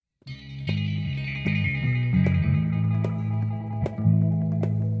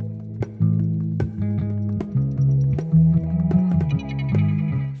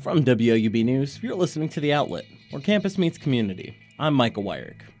From WOUB News, you're listening to The Outlet, where campus meets community. I'm Michael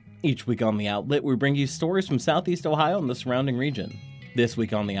Wyrick. Each week on The Outlet, we bring you stories from Southeast Ohio and the surrounding region. This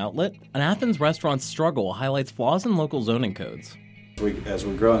week on The Outlet, an Athens restaurant's struggle highlights flaws in local zoning codes. As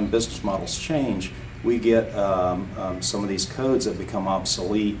we grow and business models change, we get some of these codes that become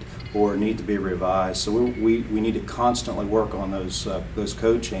obsolete or need to be revised. So we need to constantly work on those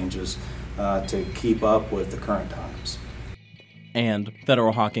code changes to keep up with the current times. And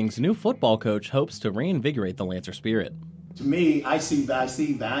Federal Hawking's new football coach hopes to reinvigorate the Lancer spirit. To me, I see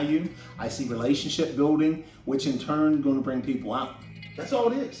value, I see relationship building, which in turn is going to bring people out. That's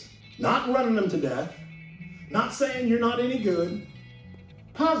all it is. Not running them to death, not saying you're not any good,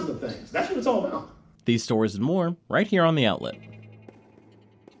 positive things. That's what it's all about. These stories and more right here on The Outlet.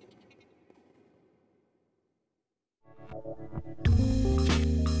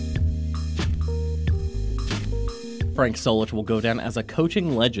 Frank Solich will go down as a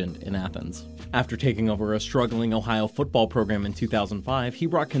coaching legend in Athens. After taking over a struggling Ohio football program in 2005, he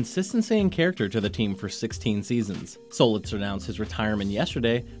brought consistency and character to the team for 16 seasons. Solich announced his retirement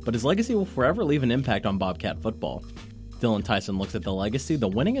yesterday, but his legacy will forever leave an impact on Bobcat football. Dylan Tyson looks at the legacy the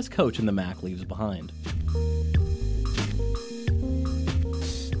winningest coach in the MAC leaves behind.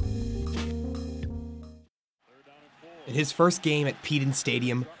 In his first game at Peden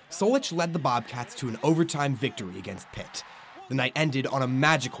Stadium, Solich led the Bobcats to an overtime victory against Pitt. The night ended on a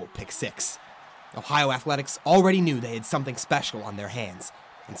magical pick six. Ohio athletics already knew they had something special on their hands,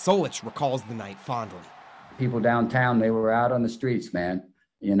 and Solich recalls the night fondly. People downtown, they were out on the streets, man,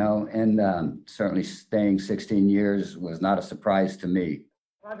 and certainly staying 16 years was not a surprise to me.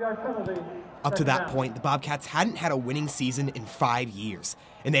 Up to that point, the Bobcats hadn't had a winning season in 5 years,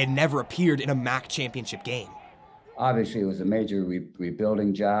 and they had never appeared in a MAC championship game. Obviously, it was a major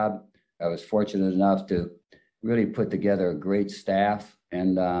rebuilding job. I was fortunate enough to really put together a great staff,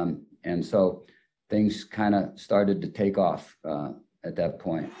 and so things kind of started to take off at that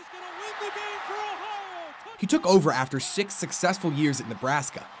point. He took over after 6 successful years at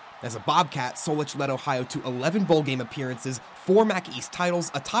Nebraska. As a Bobcat, Solich led Ohio to 11 bowl game appearances, 4 MAC East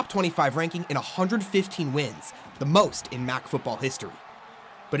titles, a top 25 ranking, and 115 wins, the most in MAC football history.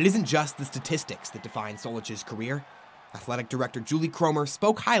 But it isn't just the statistics that define Solich's career. Athletic director Julie Cromer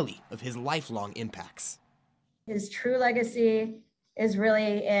spoke highly of his lifelong impacts. His true legacy is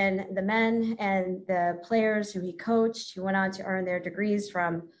really in the men and the players who he coached, who went on to earn their degrees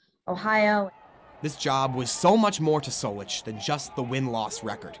from Ohio. This job was so much more to Solich than just the win-loss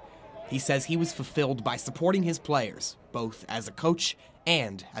record. He says he was fulfilled by supporting his players, both as a coach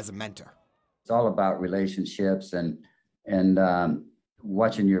and as a mentor. It's all about relationships and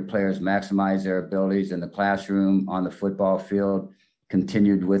watching your players maximize their abilities in the classroom, on the football field,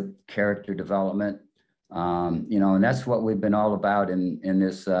 continued with character development. And that's what we've been all about in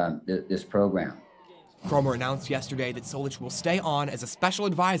this program. Cromer announced yesterday that Solich will stay on as a special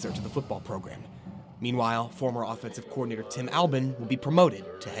advisor to the football program. Meanwhile, former offensive coordinator Tim Albin will be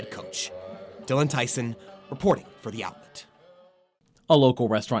promoted to head coach. Dylan Tyson, reporting for The Outlet. A local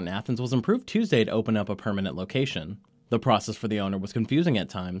restaurant in Athens was improved Tuesday to open up a permanent location. The process for the owner was confusing at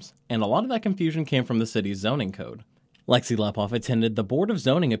times, and a lot of that confusion came from the city's zoning code. Lexi Lepoff attended the Board of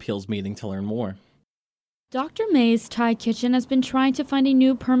Zoning Appeals meeting to learn more. Dr. May's Thai Kitchen has been trying to find a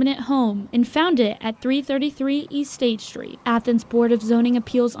new permanent home and found it at 333 East State Street. Athens Board of Zoning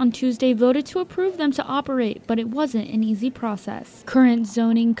Appeals on Tuesday voted to approve them to operate, but it wasn't an easy process. Current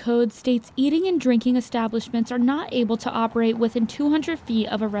zoning code states eating and drinking establishments are not able to operate within 200 feet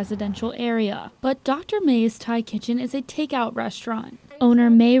of a residential area. But Dr. May's Thai Kitchen is a takeout restaurant.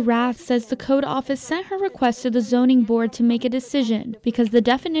 Owner May Rath says the code office sent her request to the zoning board to make a decision because the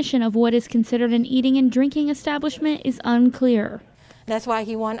definition of what is considered an eating and drinking establishment is unclear. That's why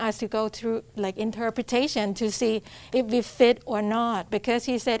he wants us to go through interpretation to see if we fit or not, because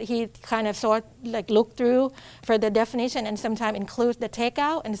he said he kind of looked through for the definition and sometimes includes the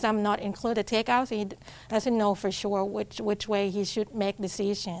takeout and some not include the takeout, so he doesn't know for sure which way he should make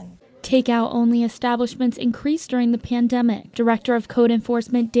decision. Takeout-only establishments increased during the pandemic. Director of Code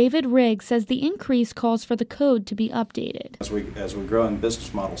Enforcement David Riggs says the increase calls for the code to be updated. As we grow and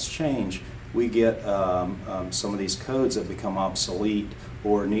business models change, we get some of these codes that become obsolete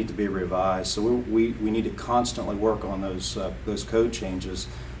or need to be revised. So we need to constantly work on those code changes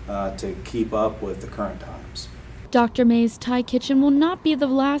to keep up with the current times. Dr. May's Thai Kitchen will not be the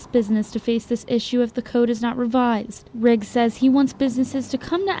last business to face this issue if the code is not revised. Riggs says he wants businesses to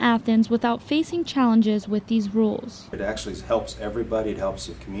come to Athens without facing challenges with these rules. It actually helps everybody. It helps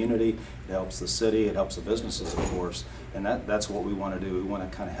the community. It helps the city. It helps the businesses, of course. And that's what we want to do. We want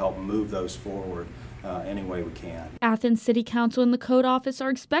to kind of help move those forward any way we can. Athens City Council and the Code Office are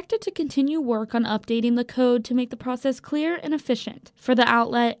expected to continue work on updating the code to make the process clear and efficient. For The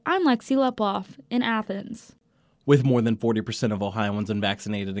Outlet, I'm Lexi Lepoff in Athens. With more than 40% of Ohioans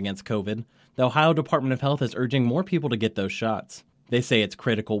unvaccinated against COVID, the Ohio Department of Health is urging more people to get those shots. They say it's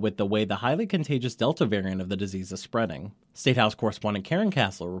critical with the way the highly contagious Delta variant of the disease is spreading. State House correspondent Karen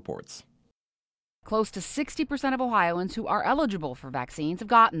Kassler reports. Close to 60% of Ohioans who are eligible for vaccines have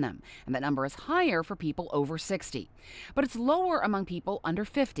gotten them, and that number is higher for people over 60. But it's lower among people under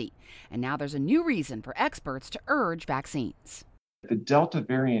 50. And now there's a new reason for experts to urge vaccines. The Delta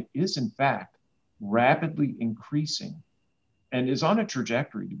variant is, in fact, rapidly increasing and is on a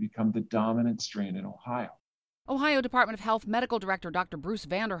trajectory to become the dominant strain in Ohio. Ohio Department of Health Medical Director Dr. Bruce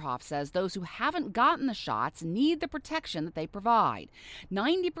Vanderhoff says those who haven't gotten the shots need the protection that they provide.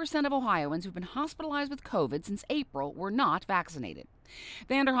 90% of Ohioans who've been hospitalized with COVID since April were not vaccinated.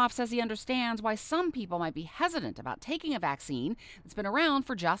 Vanderhoff says he understands why some people might be hesitant about taking a vaccine that's been around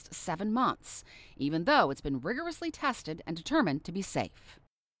for just 7 months, even though it's been rigorously tested and determined to be safe.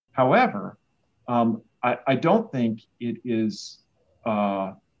 However, I don't think it is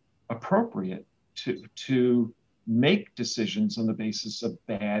appropriate to make decisions on the basis of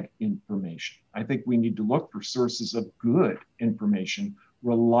bad information. I think we need to look for sources of good information,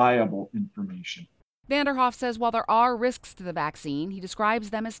 reliable information. Vanderhoff says while there are risks to the vaccine, he describes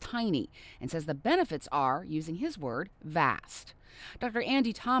them as tiny and says the benefits are, using his word, vast. Dr.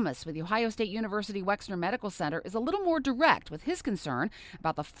 Andy Thomas with the Ohio State University Wexner Medical Center is a little more direct with his concern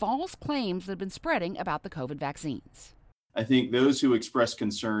about the false claims that have been spreading about the COVID vaccines. I think those who express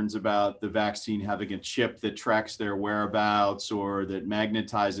concerns about the vaccine having a chip that tracks their whereabouts or that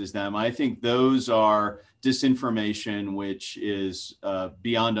magnetizes them, I think those are disinformation, which is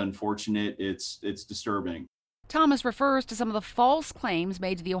beyond unfortunate. It's disturbing. Thomas refers to some of the false claims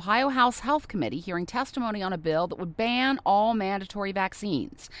made to the Ohio House Health Committee hearing testimony on a bill that would ban all mandatory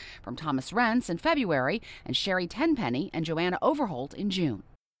vaccines, from Thomas Rentz in February and Sherry Tenpenny and Joanna Overholt in June.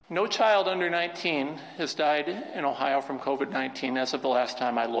 No child under 19 has died in Ohio from COVID-19 as of the last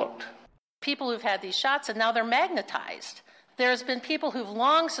time I looked. People who've had these shots and now they're magnetized. There's been people who've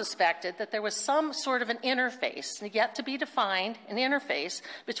long suspected that there was some sort of an interface, yet to be defined, an interface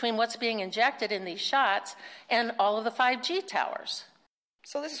between what's being injected in these shots and all of the 5G towers.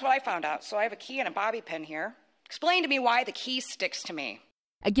 So this is what I found out. So I have a key and a bobby pin here. Explain to me why the key sticks to me.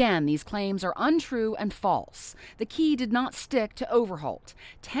 Again, these claims are untrue and false. The key did not stick to Overholt.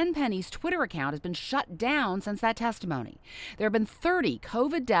 Tenpenny's Twitter account has been shut down since that testimony. There have been 30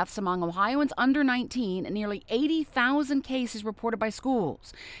 COVID deaths among Ohioans under 19 and nearly 80,000 cases reported by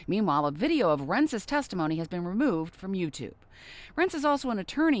schools. Meanwhile, a video of Rentz's testimony has been removed from YouTube. Rentz is also an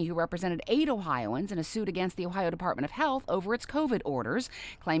attorney who represented 8 Ohioans in a suit against the Ohio Department of Health over its COVID orders,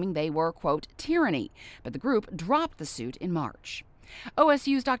 claiming they were, quote, tyranny. But the group dropped the suit in March.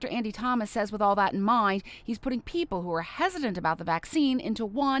 OSU's Dr. Andy Thomas says with all that in mind, he's putting people who are hesitant about the vaccine into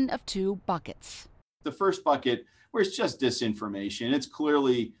one of 2 buckets. The first bucket, where it's just disinformation. It's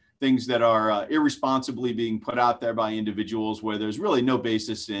clearly things that are irresponsibly being put out there by individuals where there's really no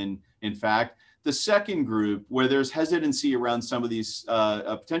basis in fact. The second group, where there's hesitancy around some of these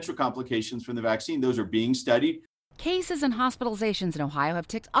potential complications from the vaccine, those are being studied. Cases and hospitalizations in Ohio have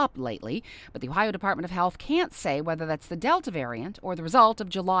ticked up lately, but the Ohio Department of Health can't say whether that's the Delta variant or the result of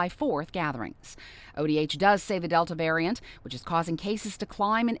July 4th gatherings. ODH does say the Delta variant, which is causing cases to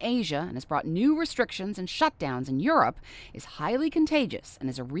climb in Asia and has brought new restrictions and shutdowns in Europe, is highly contagious and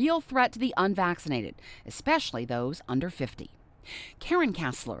is a real threat to the unvaccinated, especially those under 50. Karen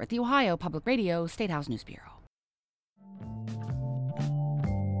Kassler at the Ohio Public Radio State House News Bureau.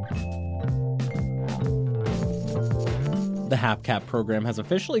 The HAPCAP program has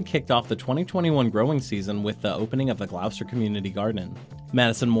officially kicked off the 2021 growing season with the opening of the Gloucester Community Garden.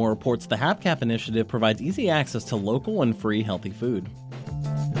 Madison Moore reports the HAPCAP initiative provides easy access to local and free healthy food.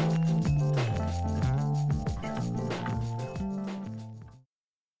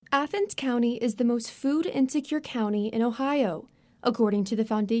 Athens County is the most food insecure county in Ohio, according to the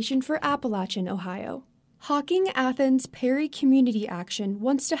Foundation for Appalachian Ohio. Hocking Athens Perry Community Action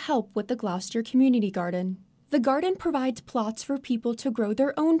wants to help with the Gloucester Community Garden. The garden provides plots for people to grow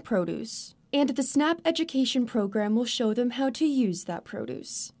their own produce, and the SNAP education program will show them how to use that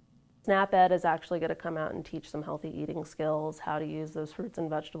produce. SNAP Ed is actually going to come out and teach them healthy eating skills, how to use those fruits and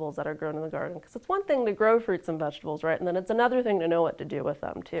vegetables that are grown in the garden. Because it's one thing to grow fruits and vegetables, right? And then it's another thing to know what to do with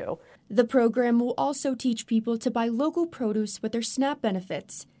them, too. The program will also teach people to buy local produce with their SNAP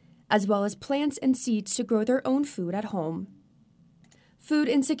benefits, as well as plants and seeds to grow their own food at home. Food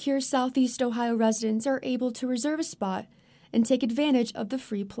insecure Southeast Ohio residents are able to reserve a spot and take advantage of the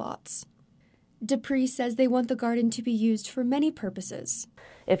free plots. Dupree says they want the garden to be used for many purposes.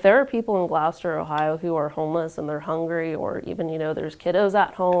 If there are people in Gloucester, Ohio who are homeless and they're hungry, or even, there's kiddos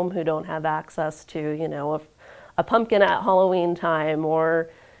at home who don't have access to, a pumpkin at Halloween time,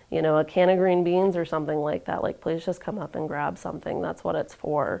 or, a can of green beans or something like that, please just come up and grab something. That's what it's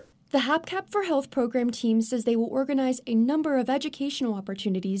for. The HAPCAP for Health program team says they will organize a number of educational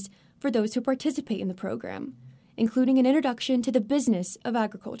opportunities for those who participate in the program, including an introduction to the business of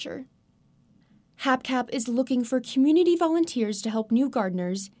agriculture. HAPCAP is looking for community volunteers to help new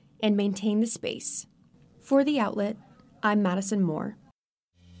gardeners and maintain the space. For The Outlet, I'm Madison Moore.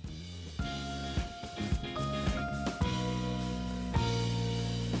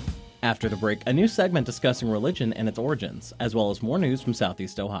 After the break, a new segment discussing religion and its origins, as well as more news from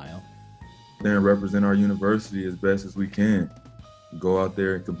Southeast Ohio. And represent our university as best as we can. Go out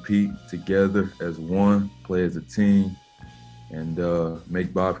there and compete together as one, play as a team, and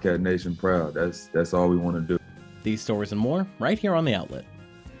make Bobcat Nation proud. That's all we want to do. These stories and more right here on The Outlet.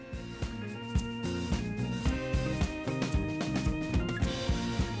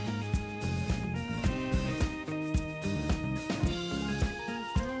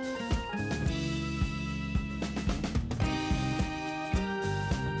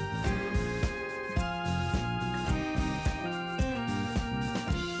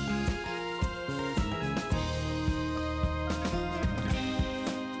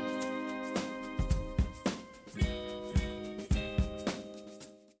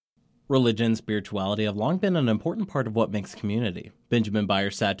 Religion and spirituality have long been an important part of what makes community. Benjamin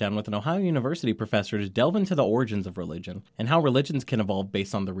Byers sat down with an Ohio University professor to delve into the origins of religion and how religions can evolve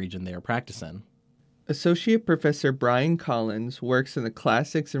based on the region they are practiced in. Associate Professor Brian Collins works in the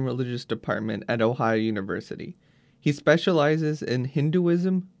Classics and Religious Department at Ohio University. He specializes in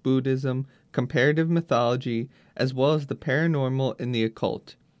Hinduism, Buddhism, comparative mythology, as well as the paranormal and the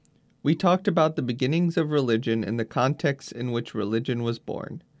occult. We talked about the beginnings of religion and the context in which religion was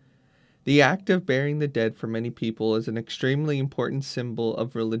born. The act of burying the dead for many people is an extremely important symbol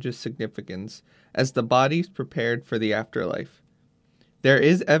of religious significance, as the bodies prepared for the afterlife. There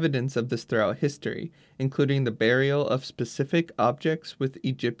is evidence of this throughout history, including the burial of specific objects with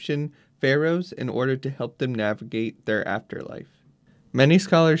Egyptian pharaohs in order to help them navigate their afterlife. Many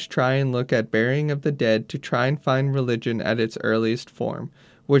scholars try and look at burying of the dead to try and find religion at its earliest form,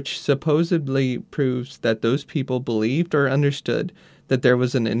 which supposedly proves that those people believed or understood that there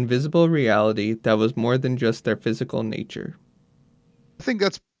was an invisible reality that was more than just their physical nature. I think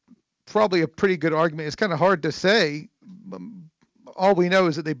that's probably a pretty good argument. It's kind of hard to say. All we know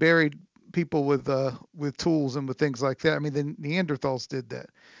is that they buried people with tools and with things like that. I mean, the Neanderthals did that.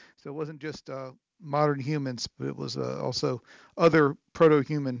 So it wasn't just modern humans, but it was also other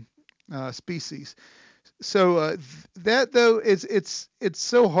proto-human species. So that, though, it's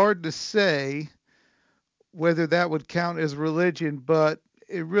so hard to say whether that would count as religion, but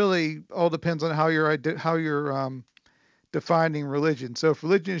it really all depends on how you're defining religion. So if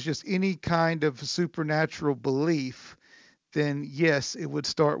religion is just any kind of supernatural belief, then yes, it would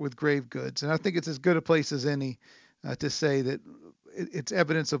start with grave goods. And I think it's as good a place as any to say that it's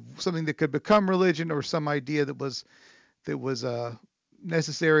evidence of something that could become religion, or some idea that was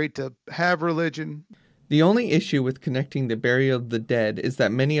necessary to have religion. The only issue with connecting the burial of the dead is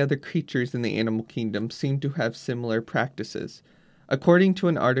that many other creatures in the animal kingdom seem to have similar practices. According to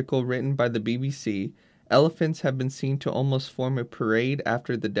an article written by the BBC, elephants have been seen to almost form a parade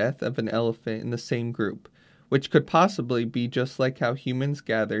after the death of an elephant in the same group, which could possibly be just like how humans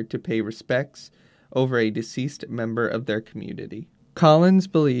gather to pay respects over a deceased member of their community. Collins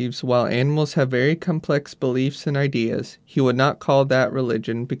believes while animals have very complex beliefs and ideas, he would not call that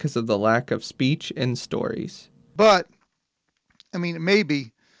religion because of the lack of speech and stories. But, I mean,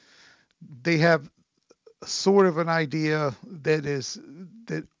 maybe they have sort of an idea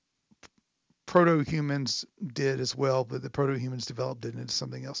that proto-humans did as well, but the proto-humans developed it into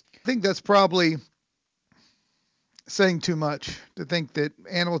something else. I think that's probably saying too much to think that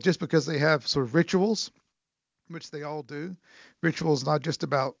animals, just because they have sort of rituals, which they all do. Rituals not just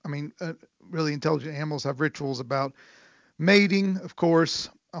about, really intelligent animals have rituals about mating, of course.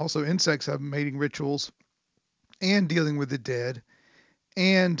 Also, insects have mating rituals and dealing with the dead.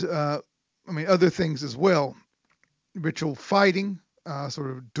 And, other things as well. Ritual fighting,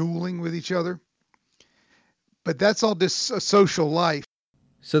 sort of dueling with each other. But that's all just a social life.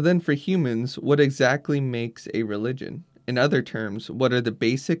 So then for humans, what exactly makes a religion? In other terms, what are the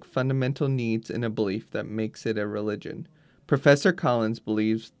basic fundamental needs in a belief that makes it a religion? Professor Collins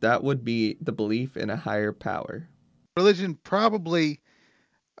believes that would be the belief in a higher power. Religion probably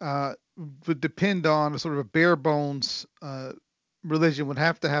would depend on a sort of a bare bones religion would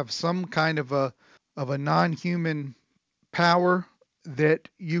have to have some kind of a non-human power that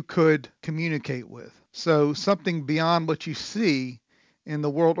you could communicate with. So something beyond what you see in the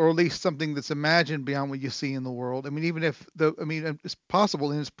world, or at least something that's imagined beyond what you see in the world. I mean, even if it's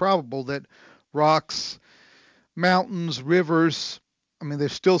possible and it's probable that rocks, mountains, rivers, I mean, they're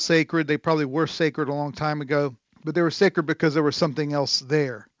still sacred. They probably were sacred a long time ago, but they were sacred because there was something else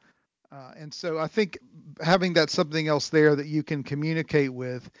there. And so I think having that something else there that you can communicate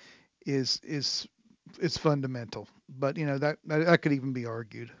with is fundamental. But that could even be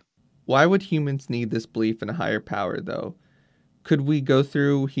argued. Why would humans need this belief in a higher power, though? Could we go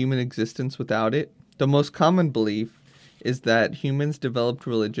through human existence without it? The most common belief is that humans developed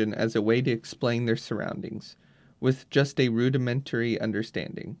religion as a way to explain their surroundings, with just a rudimentary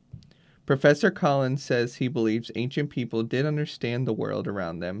understanding. Professor Collins says he believes ancient people did understand the world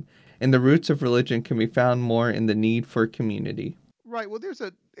around them, and the roots of religion can be found more in the need for community. Right. Well, there's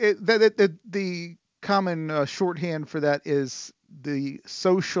the common shorthand for that is the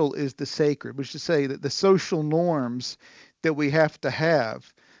social is the sacred, which is to say that the social norms that we have to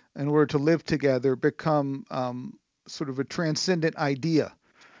have in order to live together become sort of a transcendent idea,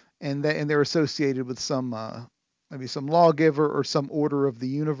 and they're associated with some maybe some lawgiver or some order of the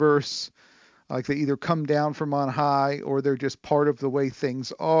universe. Like they either come down from on high, or they're just part of the way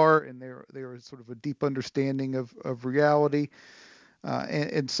things are, and they're sort of a deep understanding of reality.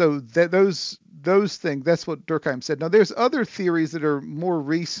 And so those things, that's what Durkheim said. Now, there's other theories that are more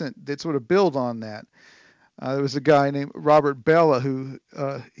recent that sort of build on that. There was a guy named Robert Bellah who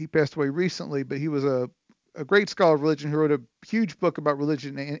he passed away recently, but he was a great scholar of religion who wrote a huge book about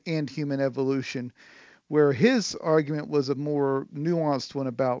religion and human evolution, where his argument was a more nuanced one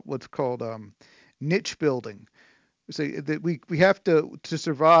about what's called niche building. So that we have to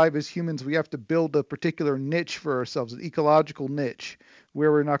survive as humans, we have to build a particular niche for ourselves, an ecological niche,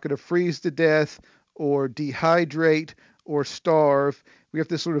 where we're not going to freeze to death or dehydrate or starve. We have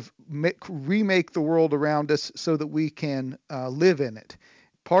to sort of remake the world around us so that we can live in it.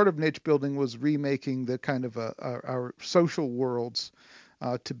 Part of niche building was remaking the kind of our social worlds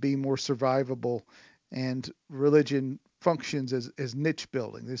to be more survivable, and religion functions as niche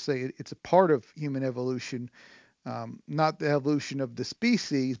building. They say it's a part of human evolution. Not the evolution of the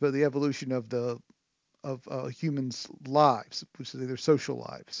species, but the evolution of humans' lives, which is their social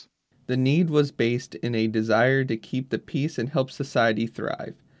lives. The need was based in a desire to keep the peace and help society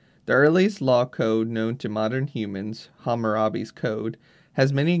thrive. The earliest law code known to modern humans, Hammurabi's Code,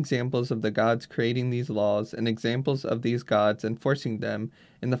 has many examples of the gods creating these laws and examples of these gods enforcing them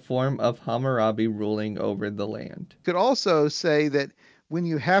in the form of Hammurabi ruling over the land. You could also say that when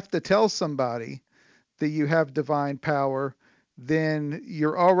you have to tell somebody that you have divine power, then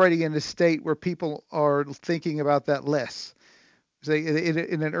you're already in a state where people are thinking about that less. Say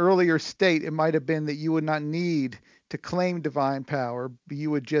in an earlier state, it might have been that you would not need to claim divine power, but you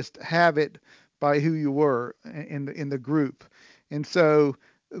would just have it by who you were in the group. And so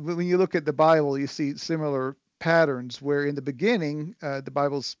when you look at the Bible, you see similar patterns where in the beginning, the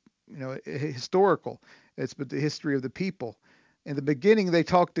Bible's historical. It's the history of the people. In the beginning, they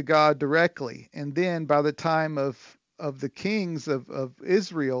talked to God directly, and then by the time of the kings of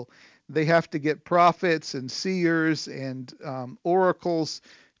Israel, they have to get prophets and seers and oracles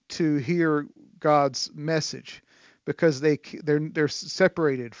to hear God's message, because they're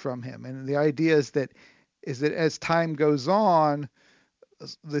separated from Him. And the idea is that as time goes on,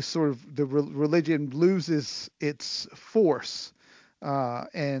 the religion loses its force,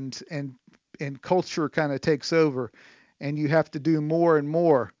 and culture kind of takes over. And you have to do more and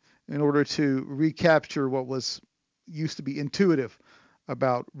more in order to recapture what used to be intuitive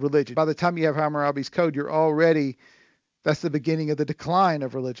about religion. By the time you have Hammurabi's Code, that's the beginning of the decline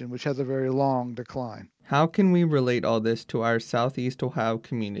of religion, which has a very long decline. How can we relate all this to our Southeast Ohio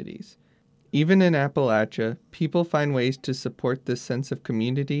communities? Even in Appalachia, people find ways to support this sense of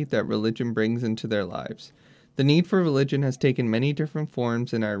community that religion brings into their lives. The need for religion has taken many different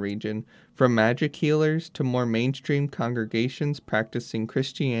forms in our region, from magic healers to more mainstream congregations practicing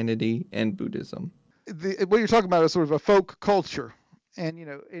Christianity and Buddhism. What you're talking about is sort of a folk culture. And,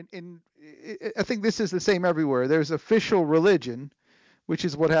 I think this is the same everywhere. There's official religion, which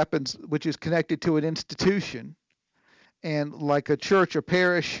is what happens, which is connected to an institution. And like a church, a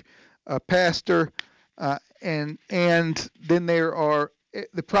parish, a pastor, and then there are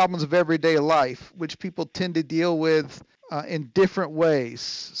the problems of everyday life, which people tend to deal with in different ways.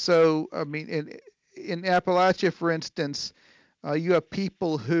 So, I mean, in Appalachia, for instance, you have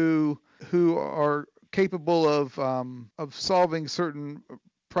people who are capable of solving certain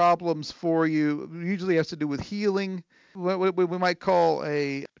problems for you. Usually has to do with healing. What we might call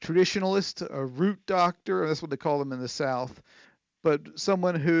a traditionalist, a root doctor. That's what they call them in the South. But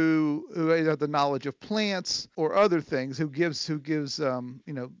someone who has the knowledge of plants or other things, who gives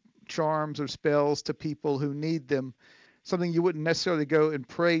charms or spells to people who need them. Something you wouldn't necessarily go and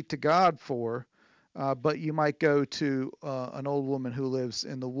pray to God for, but you might go to an old woman who lives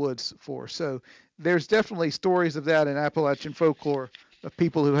in the woods for. So there's definitely stories of that in Appalachian folklore of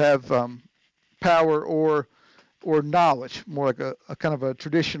people who have power or knowledge, more like a kind of a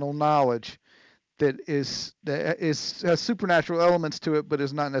traditional knowledge that has supernatural elements to it, but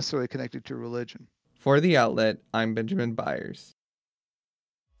is not necessarily connected to religion. For The Outlet, I'm Benjamin Byers.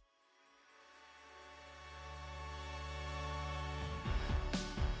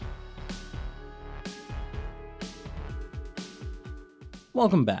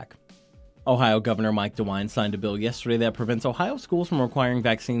 Welcome back. Ohio Governor Mike DeWine signed a bill yesterday that prevents Ohio schools from requiring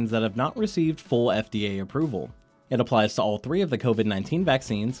vaccines that have not received full FDA approval. It applies to all 3 of the COVID-19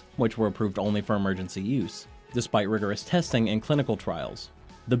 vaccines, which were approved only for emergency use, despite rigorous testing and clinical trials.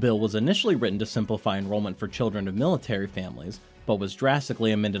 The bill was initially written to simplify enrollment for children of military families, but was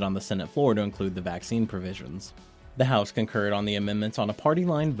drastically amended on the Senate floor to include the vaccine provisions. The House concurred on the amendments on a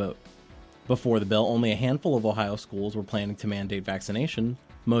party-line vote. Before the bill, only a handful of Ohio schools were planning to mandate vaccination,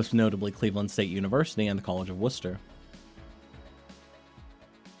 most notably Cleveland State University and the College of Worcester.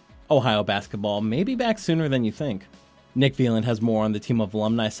 Ohio basketball may be back sooner than you think. Nick Veland has more on the team of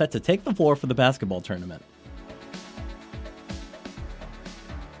alumni set to take the floor for the basketball tournament.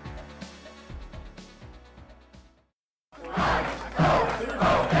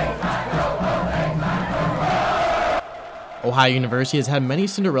 Ohio University has had many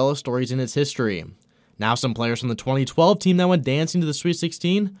Cinderella stories in its history. Now some players from the 2012 team that went dancing to the Sweet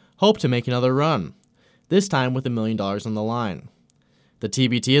 16 hope to make another run, this time with $1 million on the line. The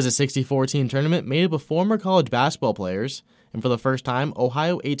TBT is a 64-team tournament made up of former college basketball players, and for the first time,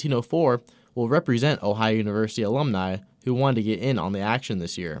 Ohio 1804 will represent Ohio University alumni who wanted to get in on the action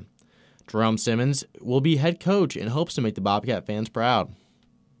this year. Jerome Simmons will be head coach and hopes to make the Bobcat fans proud.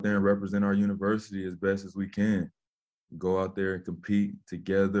 And represent our university as best as we can. Go out there and compete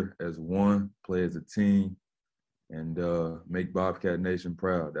together as one, play as a team, and make Bobcat Nation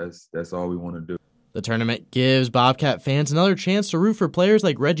proud. That's all we want to do. The tournament gives Bobcat fans another chance to root for players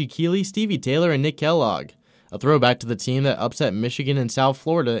like Reggie Keeley, Stevie Taylor, and Nick Kellogg, a throwback to the team that upset Michigan and South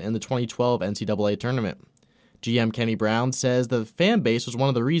Florida in the 2012 NCAA tournament. GM Kenny Brown says the fan base was one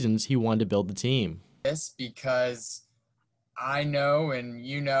of the reasons he wanted to build the team. This because I know, and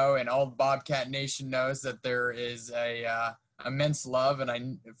you know, and all Bobcat Nation knows that there is a immense love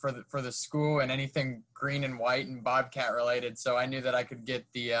for the school and anything green and white and Bobcat related. So I knew that I could get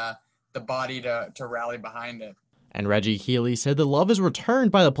the body to rally behind it. And Reggie Keeley said the love is returned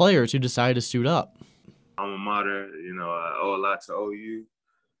by the players who decided to suit up. Alma mater, I owe a lot to OU,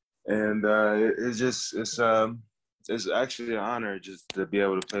 and it's actually an honor just to be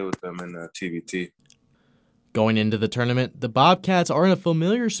able to play with them in the TBT. Going into the tournament, the Bobcats are in a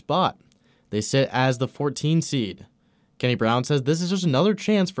familiar spot. They sit as the 14 seed. Kenny Brown says this is just another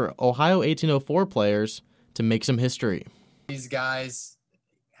chance for Ohio 1804 players to make some history. These guys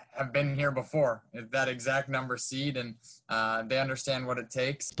have been here before, that exact number seed, and they understand what it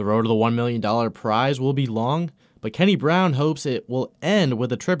takes. The road to the $1 million prize will be long, but Kenny Brown hopes it will end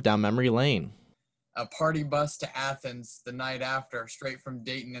with a trip down memory lane. A party bus to Athens the night after, straight from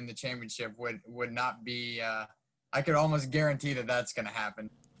Dayton in the championship, would not be, I could almost guarantee that that's going to happen.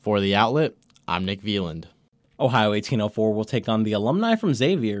 For The Outlet, I'm Nick Veland. Ohio 1804 will take on the alumni from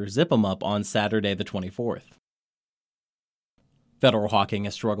Xavier, Zip 'em Up, on Saturday the 24th. Federal Hawking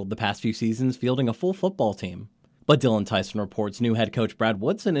has struggled the past few seasons fielding a full football team. But Dylan Tyson reports new head coach Brad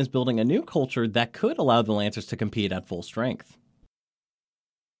Woodson is building a new culture that could allow the Lancers to compete at full strength.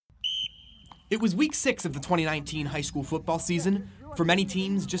 It was week 6 of the 2019 high school football season. For many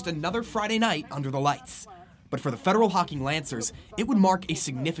teams, just another Friday night under the lights. But for the Federal Hawking Lancers, it would mark a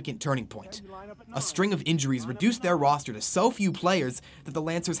significant turning point. A string of injuries reduced their roster to so few players that the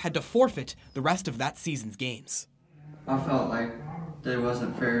Lancers had to forfeit the rest of that season's games. I felt like it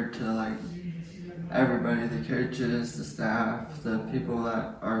wasn't fair to everybody, the coaches, the staff, the people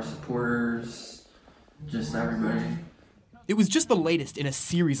that are supporters, just everybody. It was just the latest in a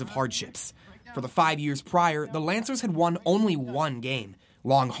series of hardships. For the 5 years prior, the Lancers had won only one game,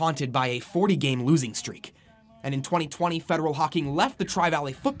 long haunted by a 40-game losing streak. And in 2020, Federal Hawking left the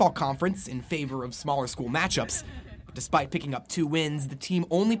Tri-Valley Football Conference in favor of smaller school matchups. But despite picking up 2 wins, the team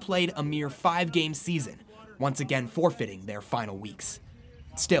only played a mere 5-game season, once again forfeiting their final weeks.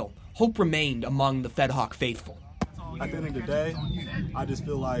 Still, hope remained among the Fed Hawk faithful. at the end of the day, I just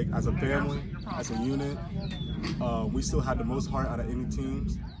feel like as a family, as a unit, we still had the most heart out of any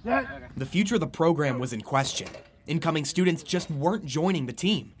teams. The future of the program was in question. Incoming students just weren't joining the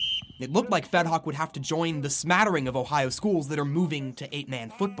team. It looked like FedHawk would have to join the smattering of Ohio schools that are moving to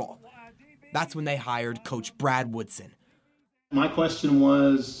 8-man football. That's when they hired Coach Brad Woodson. My question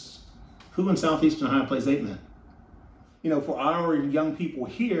was, who in Southeastern Ohio plays 8-man? You know, for our young people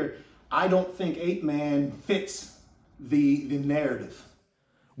here, I don't think 8-man fits the narrative.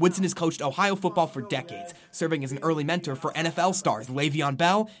 Woodson has coached Ohio football for decades, serving as an early mentor for NFL stars Le'Veon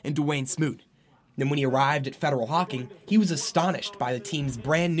Bell and Dwayne Smoot. Then when he arrived at Federal Hawking, he was astonished by the team's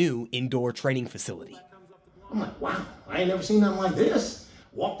brand new indoor training facility. I'm like, wow, I ain't never seen nothing like this.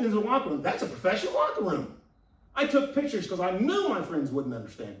 Walked into the locker room, that's a professional locker room. I took pictures because I knew my friends wouldn't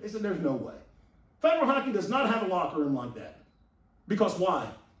understand. They said, there's no way. Federal Hockey does not have a locker room like that. Because why?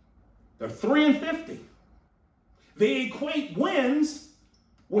 They're 3-50. They equate wins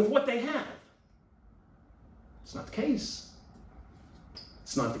with what they have. It's not the case.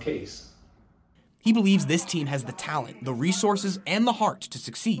 It's not the case. He believes this team has the talent, the resources, and the heart to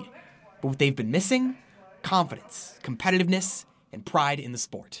succeed. But what they've been missing? Confidence, competitiveness, and pride in the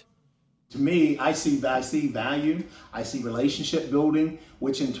sport. To me, I see value, I see relationship building,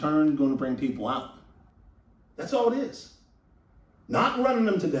 which in turn going to bring people out. That's all it is. Not running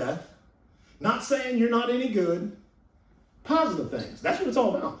them to death, not saying you're not any good, positive things. That's what it's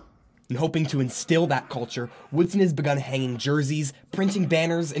all about. And hoping to instill that culture, Woodson has begun hanging jerseys, printing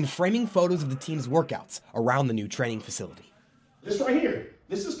banners, and framing photos of the team's workouts around the new training facility. This right here,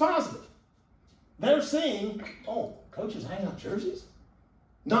 this is positive. They're saying, oh, coaches hang out jerseys?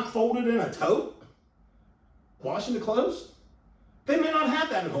 Not folded in a tote? Washing the clothes? They may not have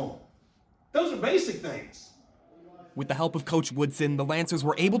that at home. Those are basic things. With the help of Coach Woodson, the Lancers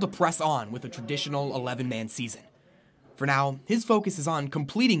were able to press on with a traditional 11-man season. For now, his focus is on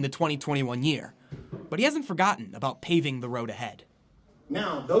completing the 2021 year, but he hasn't forgotten about paving the road ahead.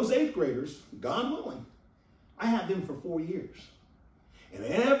 Now, those 8th graders, God willing, I have them for 4 years. And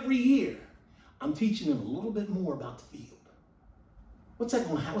every year, I'm teaching them a little bit more about the field. What's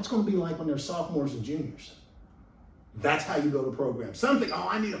going to be like when they're sophomores and juniors? That's how you build a program. Some think, oh,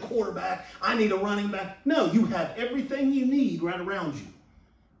 I need a quarterback, I need a running back. No, you have everything you need right around you,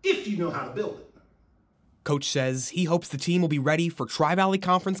 if you know how to build it. Coach says he hopes the team will be ready for Tri-Valley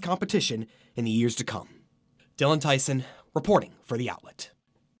Conference competition in the years to come. Dylan Tyson, reporting for The Outlet.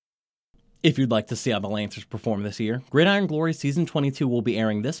 If you'd like to see how the Lancers perform this year, Gridiron Glory Season 22 will be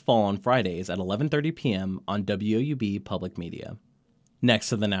airing this fall on Fridays at 11:30 p.m. on WOUB Public Media. Next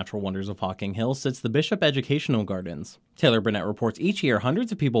to the natural wonders of Hocking Hill sits the Bishop Educational Gardens. Taylor Burnett reports each year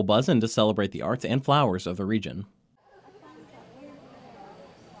hundreds of people buzz in to celebrate the arts and flowers of the region.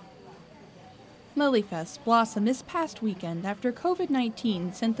 Lilyfest blossomed this past weekend after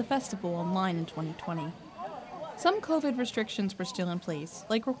COVID-19 sent the festival online in 2020. Some COVID restrictions were still in place,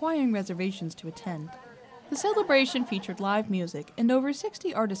 like requiring reservations to attend. The celebration featured live music and over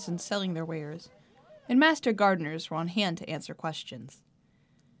 60 artisans selling their wares, and master gardeners were on hand to answer questions.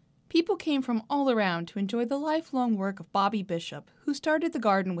 People came from all around to enjoy the lifelong work of Bobby Bishop, who started the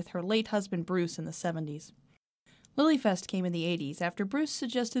garden with her late husband Bruce in the 70s. Lilyfest came in the 80s after Bruce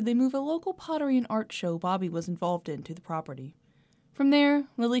suggested they move a local pottery and art show Bobby was involved in to the property. From there,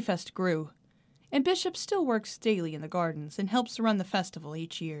 Lilyfest grew, and Bishop still works daily in the gardens and helps run the festival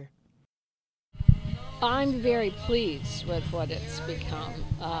each year. I'm very pleased with what it's become.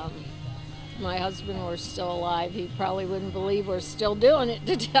 If my husband were still alive, he probably wouldn't believe we're still doing it,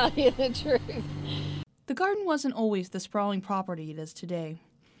 to tell you the truth. The garden wasn't always the sprawling property it is today.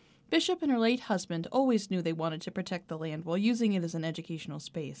 Bishop and her late husband always knew they wanted to protect the land while using it as an educational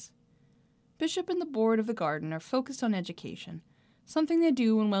space. Bishop and the board of the garden are focused on education, something they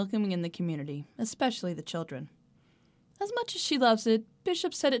do when welcoming in the community, especially the children. As much as she loves it,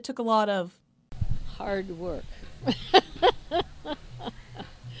 Bishop said it took a lot of hard work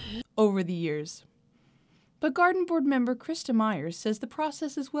over the years. But garden board member Krista Myers says the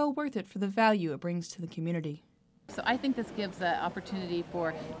process is well worth it for the value it brings to the community. So I think this gives an opportunity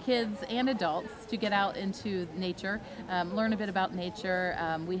for kids and adults to get out into nature, learn a bit about nature.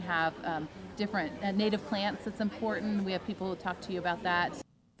 We have different native plants that's important. We have people who talk to you about that.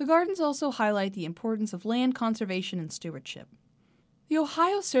 The gardens also highlight the importance of land conservation and stewardship. The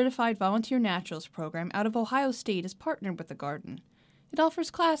Ohio Certified Volunteer Naturalist program out of Ohio State is partnered with the garden. It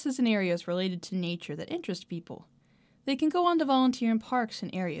offers classes in areas related to nature that interest people. They can go on to volunteer in parks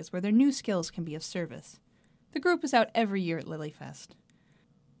and areas where their new skills can be of service. The group is out every year at Lilyfest.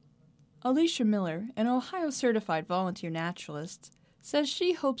 Alicia Miller, an Ohio Certified Volunteer Naturalist, says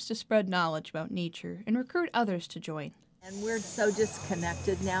she hopes to spread knowledge about nature and recruit others to join. And we're so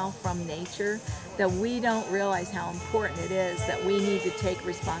disconnected now from nature that we don't realize how important it is that we need to take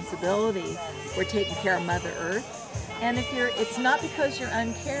responsibility for taking care of Mother Earth. And it's not because you're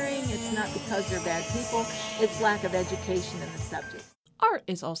uncaring, it's not because you're bad people, it's lack of education in the subject. Art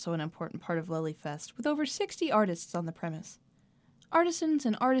is also an important part of Lily Fest, with over 60 artists on the premise. Artisans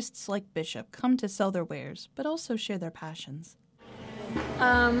and artists like Bishop come to sell their wares, but also share their passions.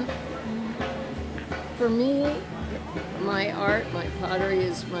 For me, my art, my pottery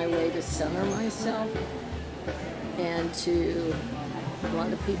is my way to center myself and to, a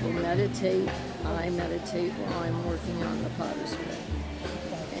lot of people meditate. I meditate while I'm working on the potter's wheel.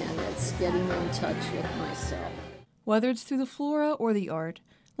 And it's getting in touch with myself. Whether it's through the flora or the art,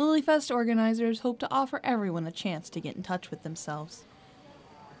 Lilyfest organizers hope to offer everyone a chance to get in touch with themselves.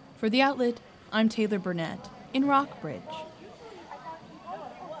 For The Outlet, I'm Taylor Burnett in Rockbridge.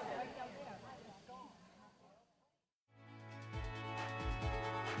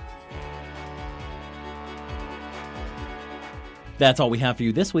 That's all we have for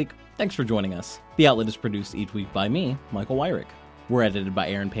you this week. Thanks for joining us. The Outlet is produced each week by me, Michael Wyrick. We're edited by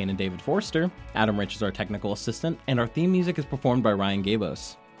Aaron Payne and David Forster. Adam Rich is our technical assistant, and our theme music is performed by Ryan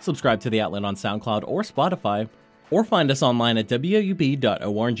Gabos. Subscribe to The Outlet on SoundCloud or Spotify, or find us online at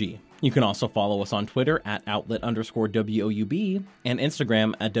woub.org. You can also follow us on Twitter at outlet_WOUB and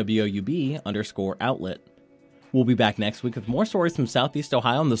Instagram at WOUB_outlet. We'll be back next week with more stories from Southeast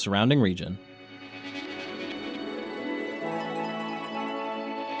Ohio and the surrounding region.